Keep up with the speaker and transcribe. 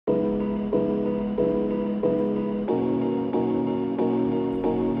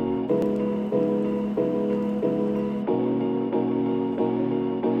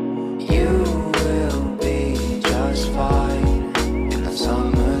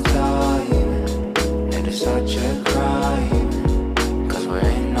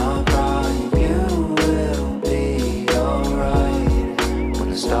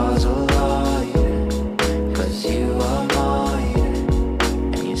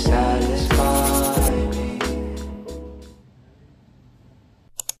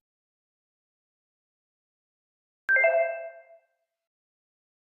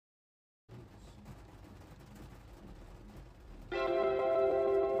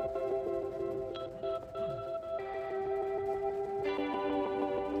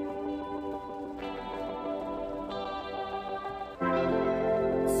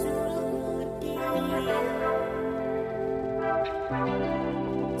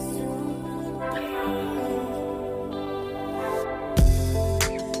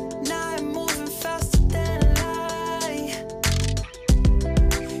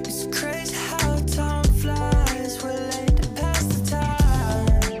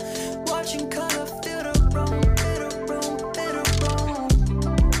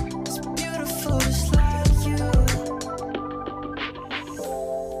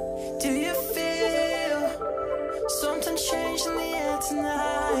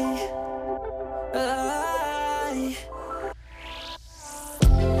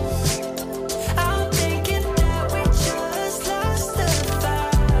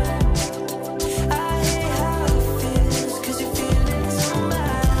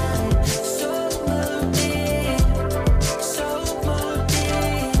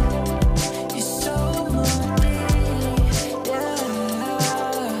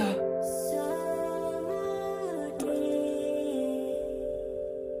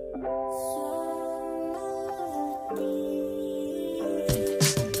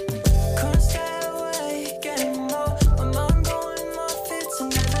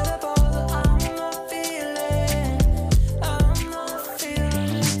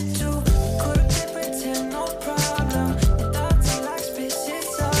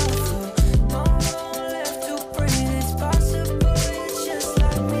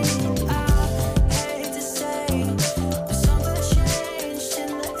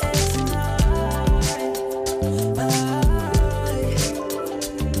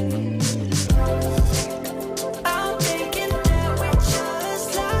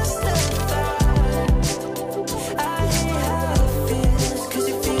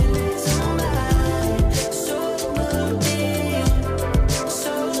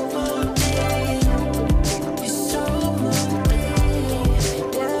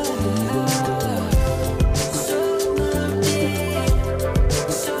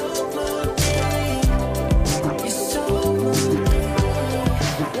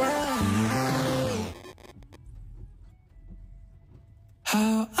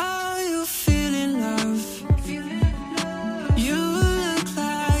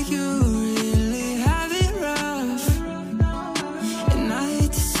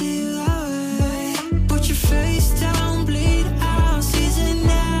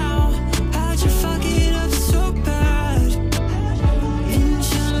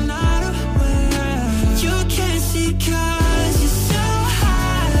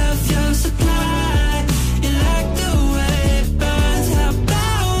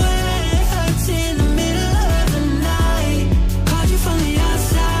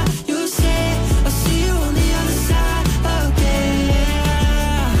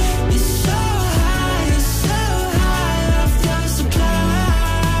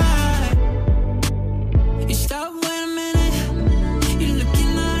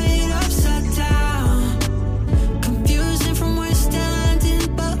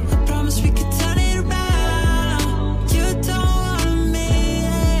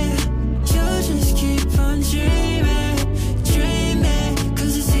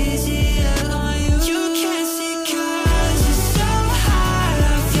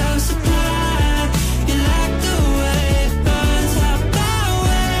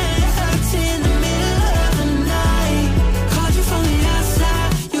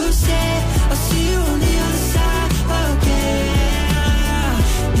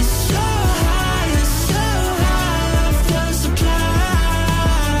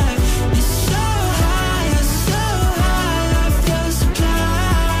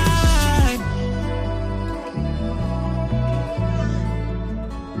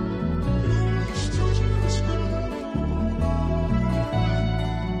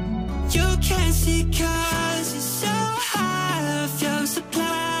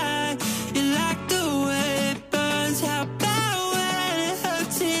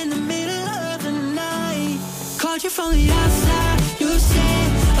from the outside, you say,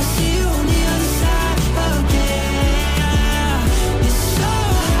 I'll see you on the other side. Oh yeah, you're so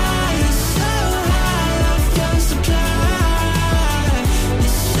high off your supply.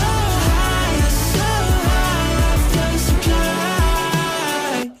 You're so high off your supply.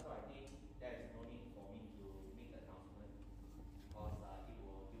 There is no need for me to make the announcement because it will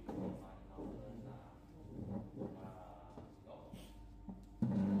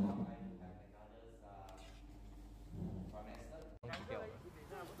my announcement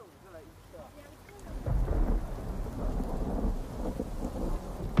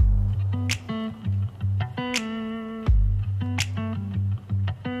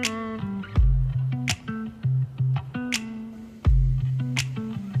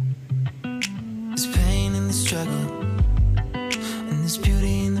There's pain in the struggle, and there's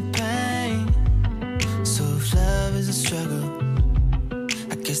beauty in the pain. So if love is a struggle,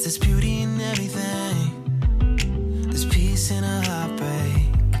 I guess there's beauty in everything. There's peace in a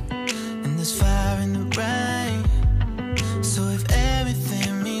heartbreak, and there's fire in the rain. So if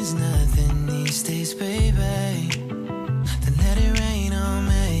everything means nothing these days, baby, then let it rain on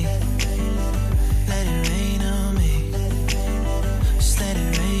me. Let it rain on me. Just let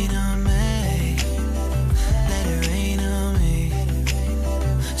it rain on me. Let it rain on me.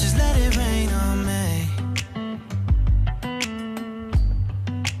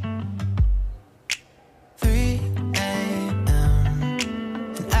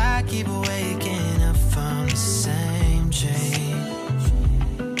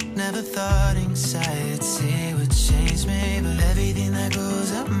 never thought anxiety would change me, but everything that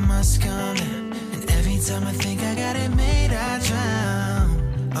goes up must come down. And every time I think I got it made, I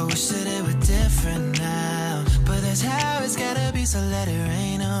drown. I wish that it were different now, but that's how it's gotta be, so let it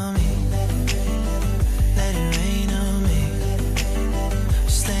rain on me. Let it rain on me.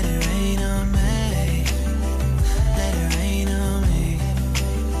 Just let it rain on me. Let it rain on me.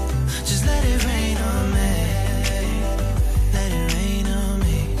 Just let it rain on me. Let it rain on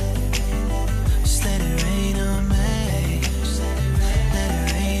me. Just let it rain on me. Let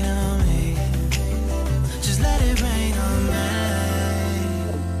it rain on me. Just let it rain on me.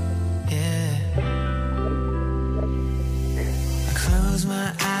 Yeah. I close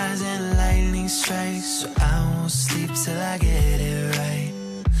my eyes and lightning strikes, so I won't sleep till I get it right.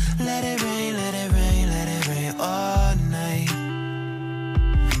 Let it rain, let it rain, let it rain all night.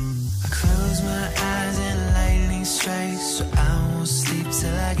 I close my eyes and lightning strikes, so I won't sleep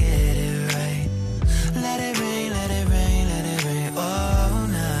till I get it right. Let it rain, let it rain, let it rain all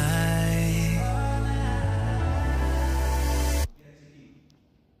night.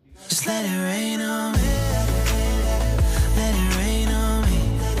 Just let it rain on me. Let it rain on me.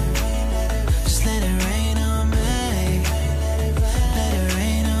 Just let it rain on me. Let it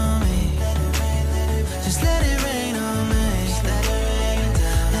rain on me. Just let it rain on me. Let it rain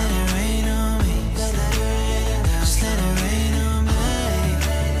down. Let it rain on me. Just let it rain down. Just let it rain on me.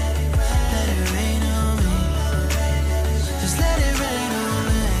 Let it rain on me. Just let it rain on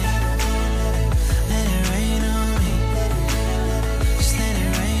me. Let it rain on me. Just let it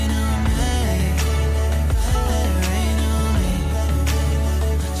rain on me. Let it rain on me.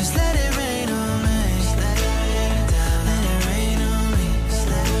 Just let it rain on me. Let it rain down. Let it rain on me. Just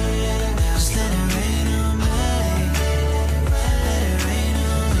let it rain down. Just let it rain on me. Let it rain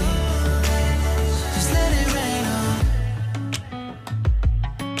on me. Just let it rain on me.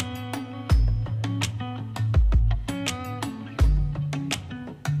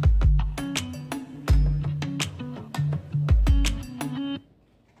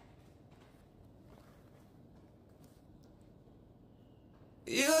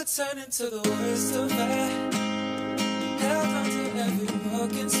 You turn into the worst of me. Held on to every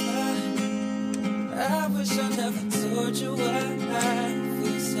broken spot. I wish I never told you why I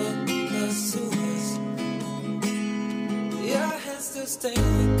feel so close to us. Your hands still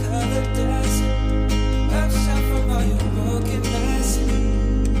stained with colored dust. Upshot from all your broken eyes.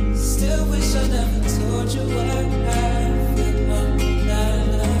 Still wish I never told you why I feel not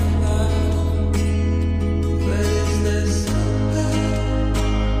love. But is this love?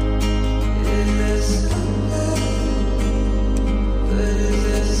 Is this love? But is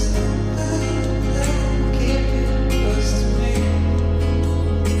this love? Keep you close to me.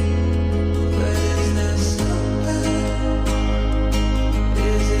 But is this love?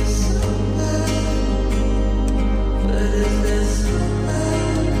 Is this love? But is this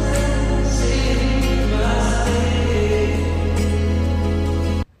love? See my state.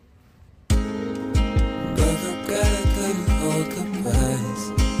 But regret I couldn't hold goodbyes.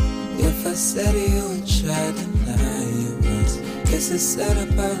 If I said it, you would try to deny it was. Guess it's said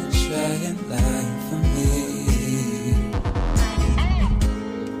about to try and lie for me.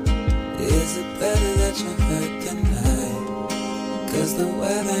 Is it better that you hurt than I? Cause the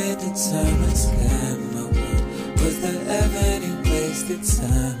weather it determines kind my world. Was there ever any wasted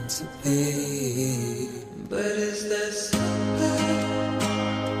time to be? But is this love?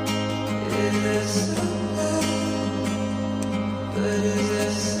 Is this love? But is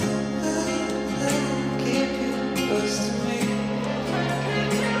this love? Keep you close to me.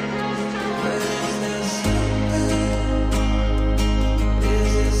 But is this love?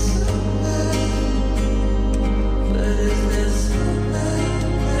 Is this love? But is this love?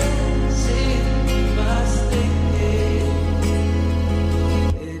 See my state.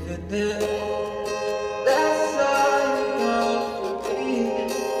 Even if that's all you want from me,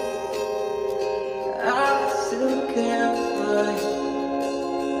 I still can't find.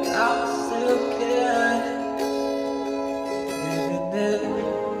 I still can't. Even if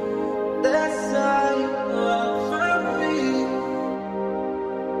that's all you want from me,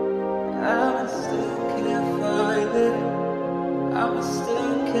 I still can't find it. I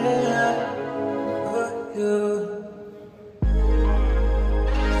still can't for you.